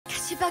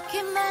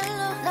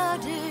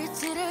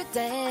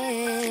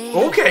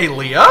Okay,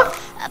 Leah.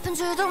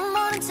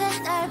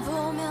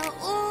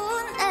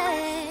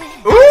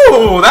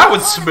 Ooh, that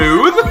was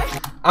smooth.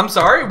 I'm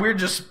sorry, we're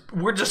just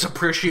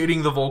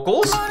appreciating the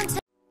vocals.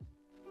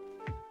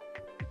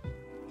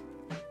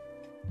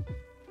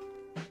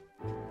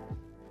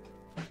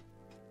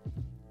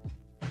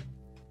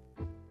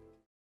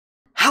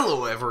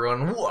 Hello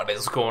everyone, what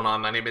is going on?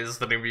 My name is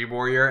the Newbie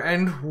Warrior,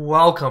 and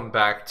welcome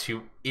back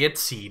to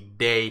ITZY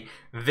Day.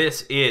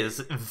 This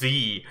is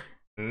the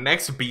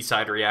next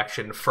B-side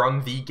reaction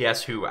from the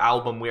Guess Who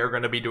album. We are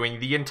going to be doing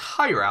the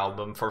entire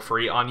album for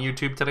free on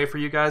YouTube today for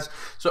you guys.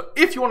 So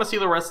if you want to see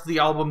the rest of the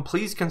album,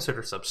 please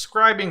consider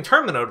subscribing,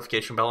 turn the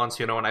notification bell on so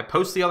you know when I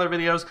post the other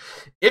videos.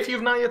 If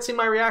you've not yet seen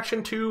my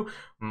reaction to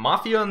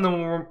Mafia in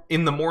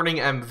the Morning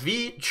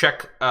MV,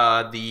 check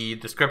the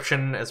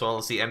description as well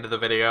as the end of the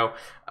video,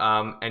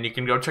 and you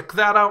can go check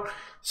that out.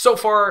 So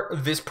far,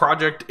 this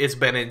project has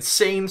been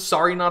insane.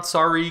 Sorry Not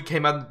Sorry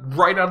came out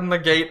right out of the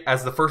gate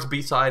as the first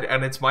B-side,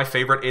 and it's my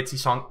favorite ITZY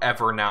song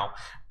ever now.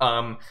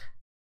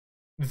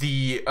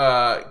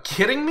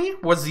 Kidding Me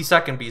was the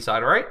second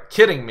B-side, right?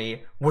 Kidding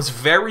Me was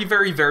very,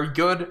 very, very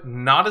good.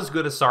 Not as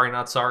good as Sorry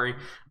Not Sorry,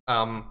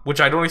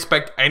 which I don't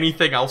expect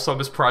anything else on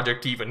this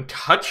project to even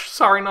touch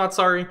Sorry Not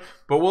Sorry,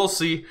 but we'll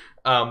see.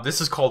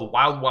 This is called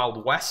Wild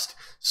Wild West.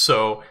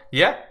 So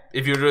yeah,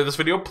 if you enjoyed this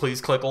video,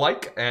 please click a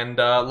like, and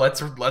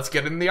let's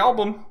get in the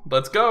album.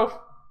 Let's go.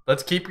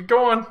 Let's keep it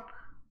going.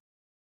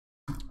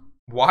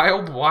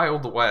 Wild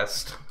Wild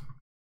West.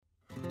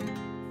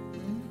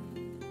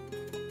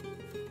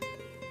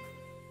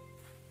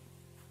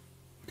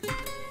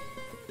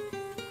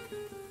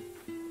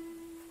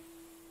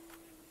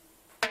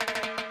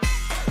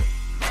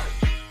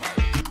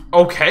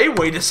 Okay,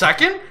 wait a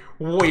second.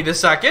 Wait a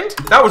second.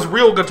 That was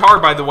real guitar,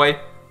 by the way.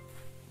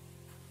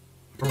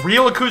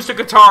 Real acoustic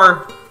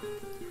guitar.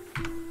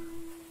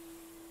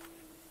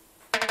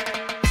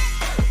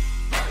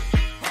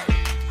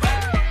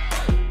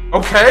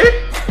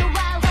 Okay.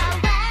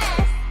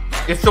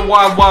 It's the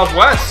Wild Wild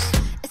West.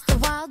 It's the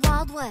Wild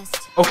Wild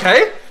West.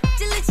 Okay.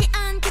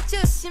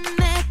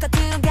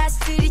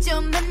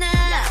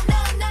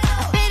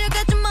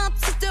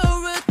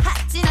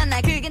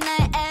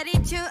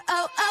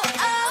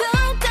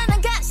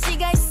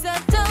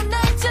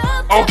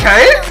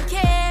 Okay.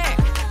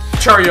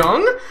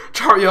 Charyung.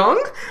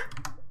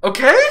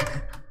 Okay.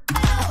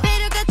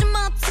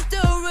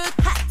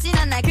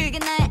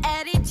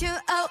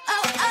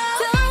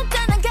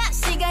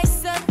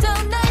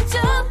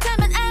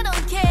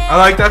 I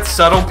like that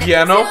subtle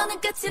piano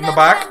in the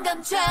back.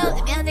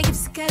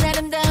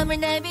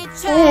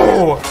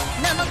 Ooh.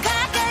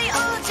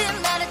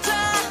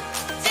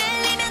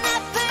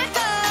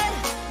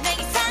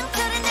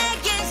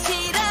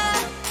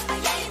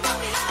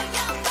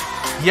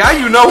 Yeah,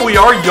 you know we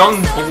are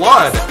young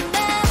blood.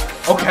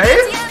 Okay.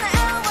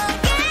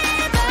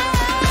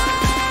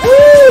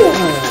 Ooh.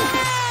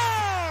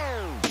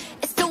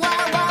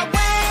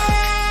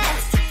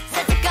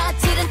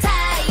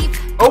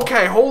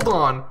 Okay, hold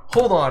on.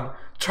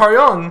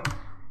 Charyung,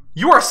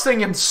 you are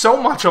singing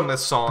so much on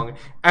this song,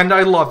 and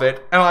I love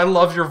it, and I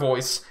love your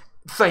voice.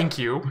 Thank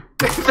you.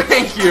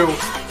 Thank you.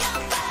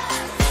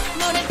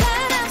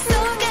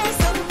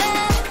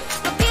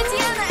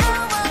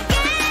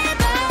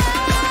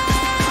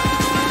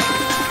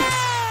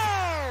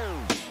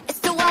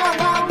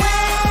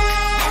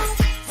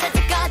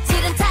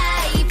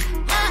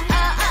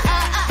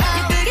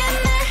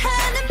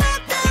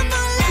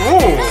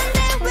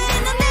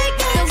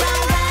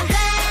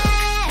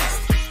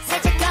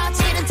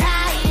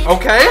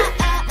 Okay.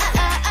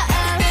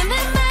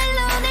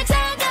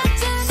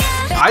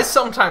 I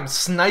sometimes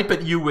snipe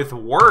at you with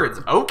words.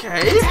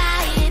 Okay.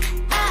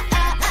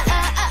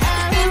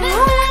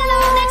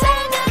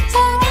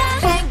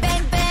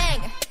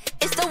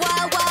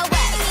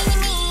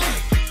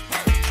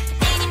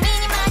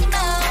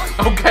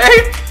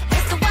 Okay.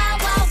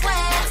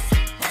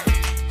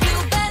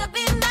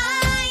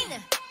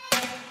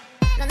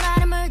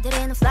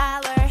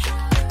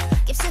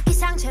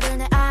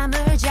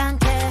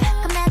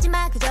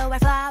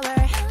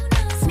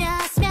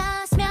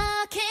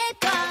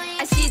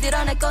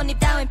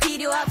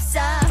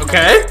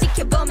 Okay.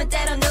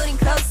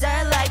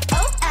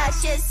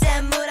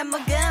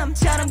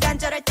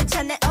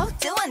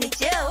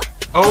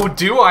 Oh,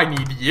 do I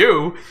need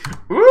you?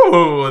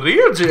 Ooh,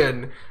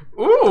 Ryujin.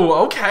 Ooh,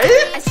 okay.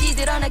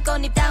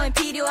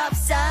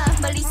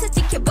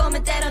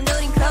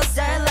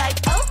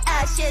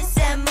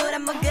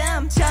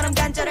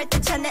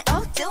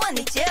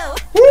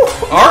 Ooh,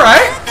 all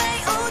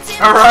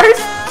right.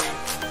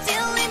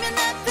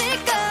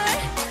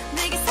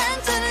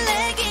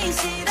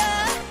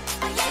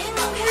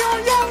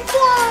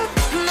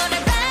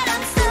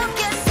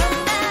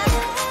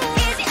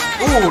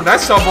 Ooh,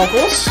 nice sub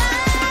vocals.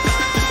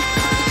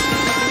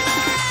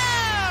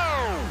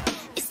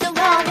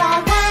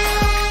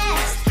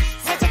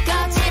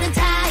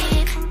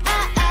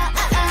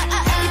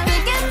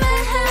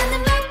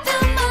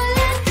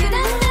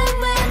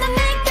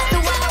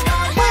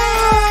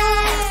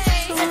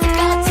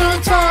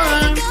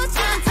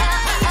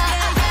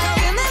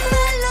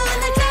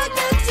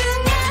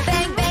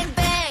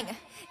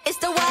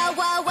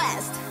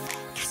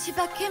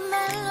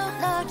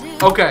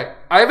 Okay,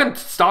 I haven't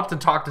stopped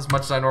and talked as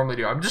much as I normally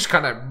do. I'm just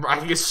kind of,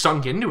 I guess,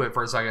 sunk into it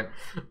for a second.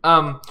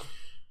 I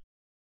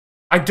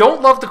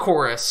don't love the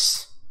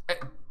chorus.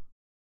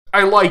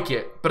 I like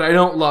it, but I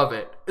don't love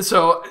it.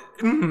 So,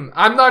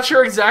 I'm not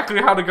sure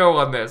exactly how to go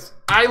on this.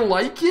 I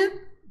like it,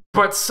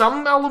 but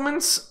some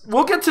elements...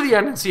 We'll get to the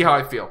end and see how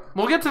I feel.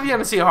 We'll get to the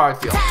end and see how I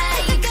feel.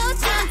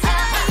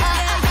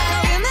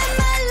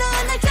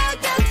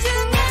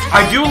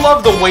 I do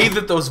love the way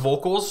that those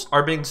vocals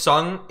are being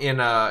sung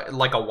in a,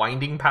 like a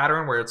winding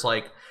pattern where it's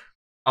like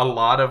a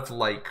lot of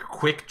like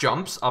quick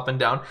jumps up and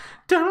down.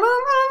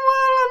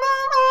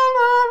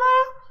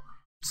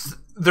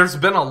 There's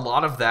been a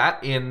lot of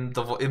that in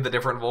the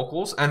different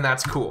vocals, and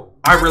that's cool.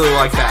 I really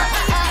like that.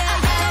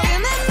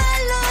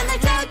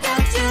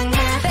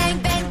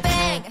 Bang, bang,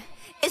 bang.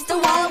 It's the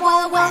Wild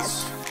Wild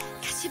West.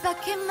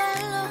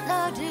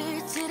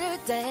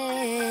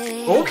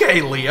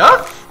 Okay,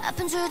 Leah.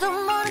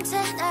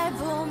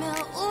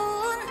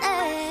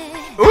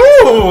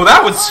 Ooh,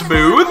 that was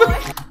smooth.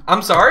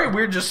 I'm sorry,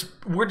 we're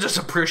just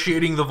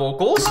appreciating the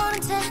vocals.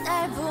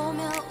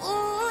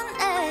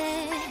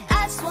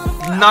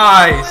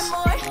 Nice.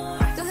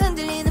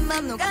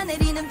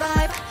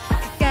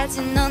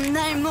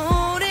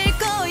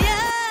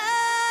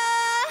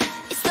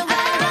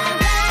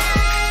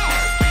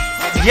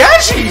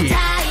 Yeji!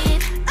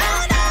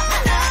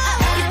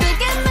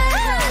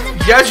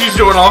 Yeji's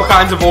doing all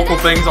kinds of vocal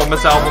things on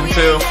this album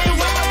too.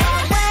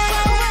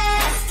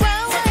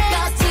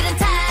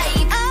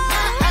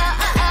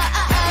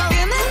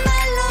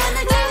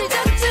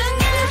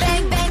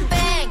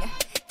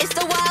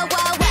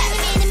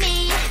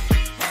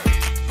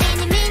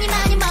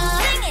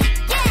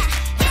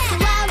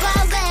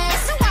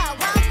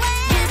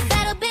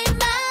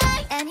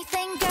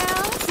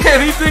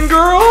 Anything,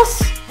 girls?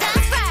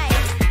 That's right.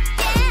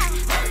 Yeah.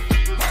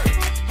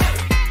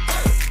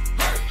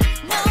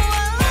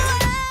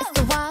 It's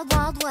the Wild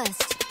Wild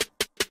West.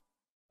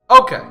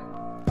 Okay.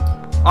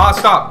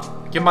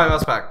 Stop. Give my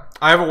mouse back.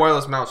 I have a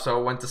wireless mouse, so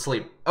it went to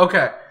sleep.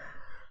 Okay.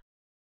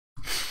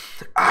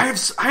 I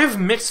have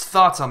mixed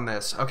thoughts on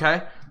this,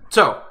 okay?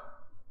 So,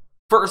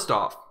 first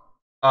off,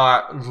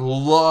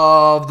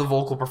 love the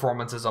vocal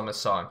performances on this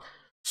song.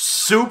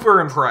 Super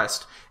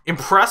impressed.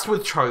 Impressed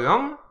with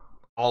Chaeyoung.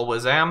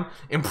 Always am.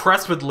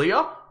 Impressed with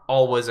Leah?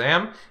 Always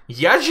am.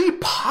 Yeji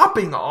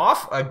popping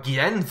off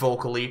again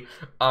vocally.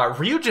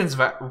 Ryujin's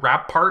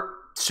rap part,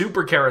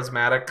 super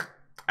charismatic,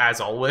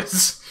 as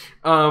always.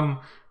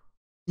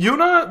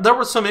 Yuna, there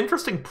was some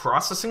interesting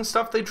processing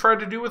stuff they tried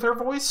to do with her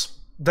voice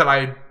that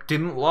I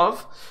didn't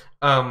love.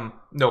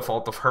 No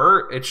fault of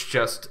her. It's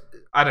just,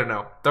 I don't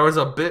know. There was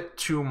a bit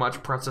too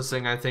much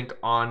processing, I think,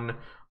 on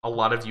a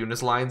lot of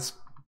Yuna's lines.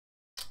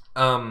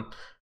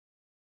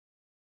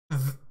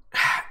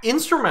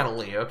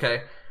 Instrumentally,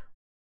 okay,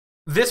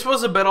 this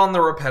was a bit on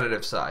the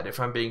repetitive side, if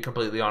I'm being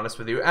completely honest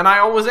with you, and I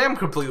always am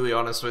completely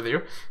honest with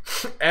you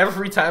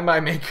every time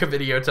I make a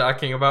video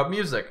talking about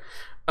music.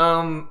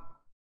 I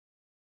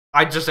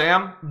just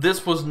am.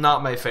 This was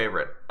not my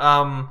favorite.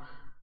 I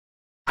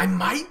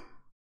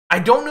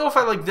don't know if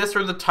I like this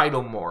or the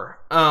title more.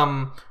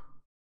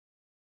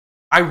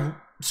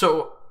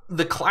 So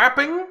the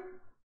clapping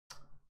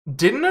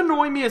didn't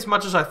annoy me as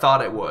much as I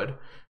thought it would.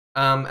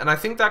 And I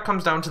think that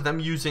comes down to them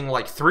using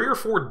like 3 or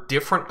 4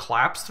 different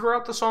claps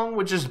throughout the song,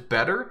 which is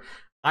better.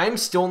 I'm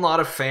still not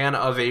a fan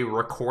of a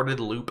recorded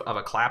loop of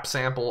a clap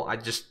sample.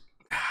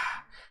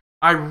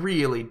 I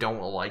really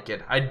don't like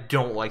it. I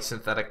don't like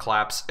synthetic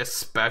claps,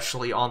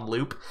 especially on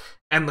loop.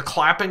 And the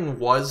clapping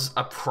was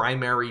a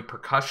primary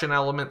percussion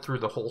element through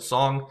the whole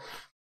song.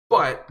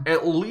 But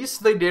at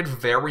least they did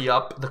vary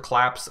up the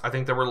claps. I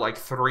think there were like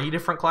 3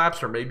 different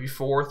claps or maybe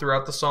 4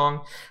 throughout the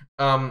song.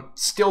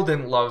 Still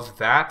didn't love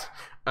that.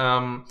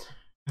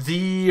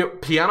 The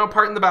piano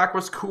part in the back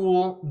was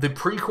cool. The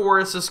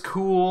pre-chorus is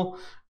cool.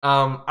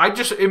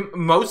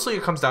 Mostly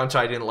it comes down to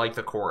I didn't like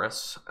the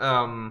chorus.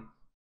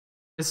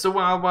 It's the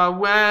Wild Wild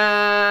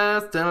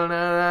West. Da,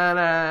 da, da,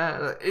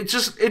 da. It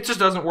just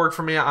doesn't work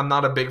for me. I'm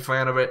not a big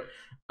fan of it.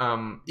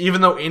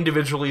 Even though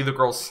individually the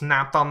girls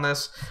snapped on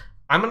this,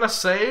 I'm gonna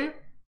say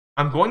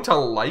I'm going to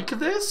like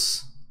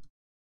this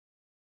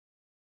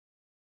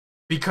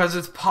because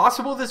it's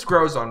possible this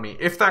grows on me.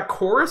 If that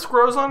chorus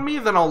grows on me,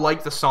 then I'll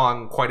like the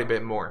song quite a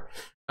bit more.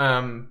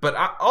 But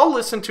I'll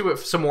listen to it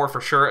some more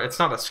for sure. It's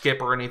not a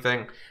skip or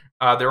anything.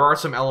 There are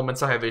some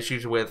elements I have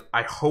issues with.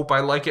 I hope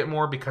I like it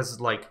more because,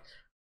 like,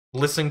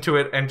 listening to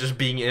it and just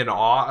being in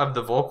awe of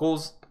the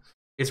vocals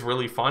is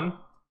really fun.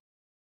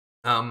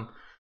 But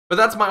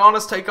that's my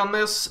honest take on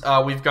this.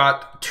 We've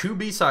got 2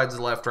 B-sides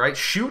left, right?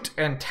 Shoot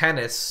and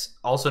Tennis,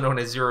 also known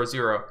as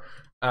 00.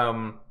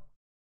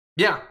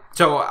 Yeah,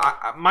 so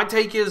my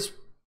take is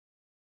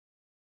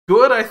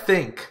good, I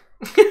think.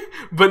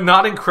 But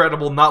not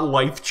incredible, not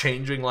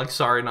life-changing, like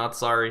Sorry Not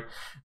Sorry.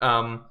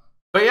 But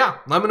yeah,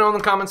 let me know in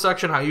the comment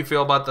section how you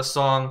feel about the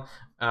song.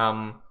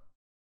 Yeah,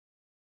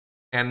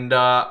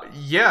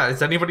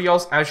 is anybody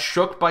else as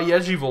shook by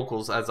Yeji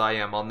vocals as I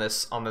am on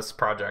this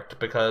project?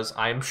 Because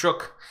I am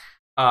shook.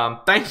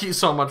 Thank you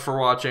so much for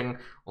watching.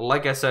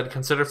 Like I said,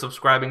 consider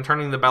subscribing,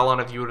 turning the bell on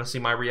if you want to see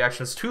my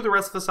reactions to the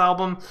rest of this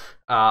album.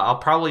 I'll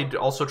probably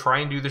also try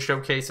and do the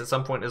showcase at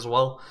some point as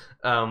well.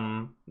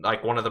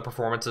 Like one of the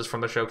performances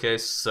from the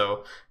showcase.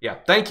 So, yeah,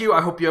 thank you.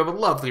 I hope you have a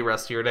lovely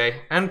rest of your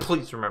day. And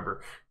please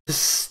remember to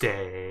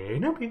stay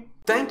nubby.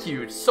 Thank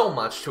you so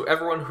much to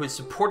everyone who has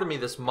supported me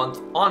this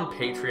month on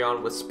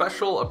Patreon, with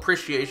special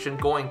appreciation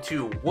going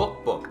to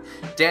Wookbook,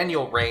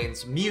 Daniel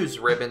Rains, Muse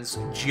Ribbons,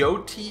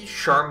 Jyoti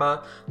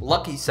Sharma,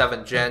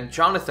 Lucky7 Jen,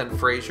 Jonathan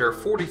Frazier,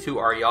 42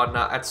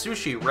 Ariadna,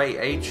 Atsushi Ray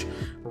H,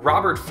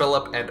 Robert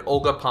Phillip, and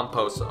Olga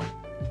Pomposo.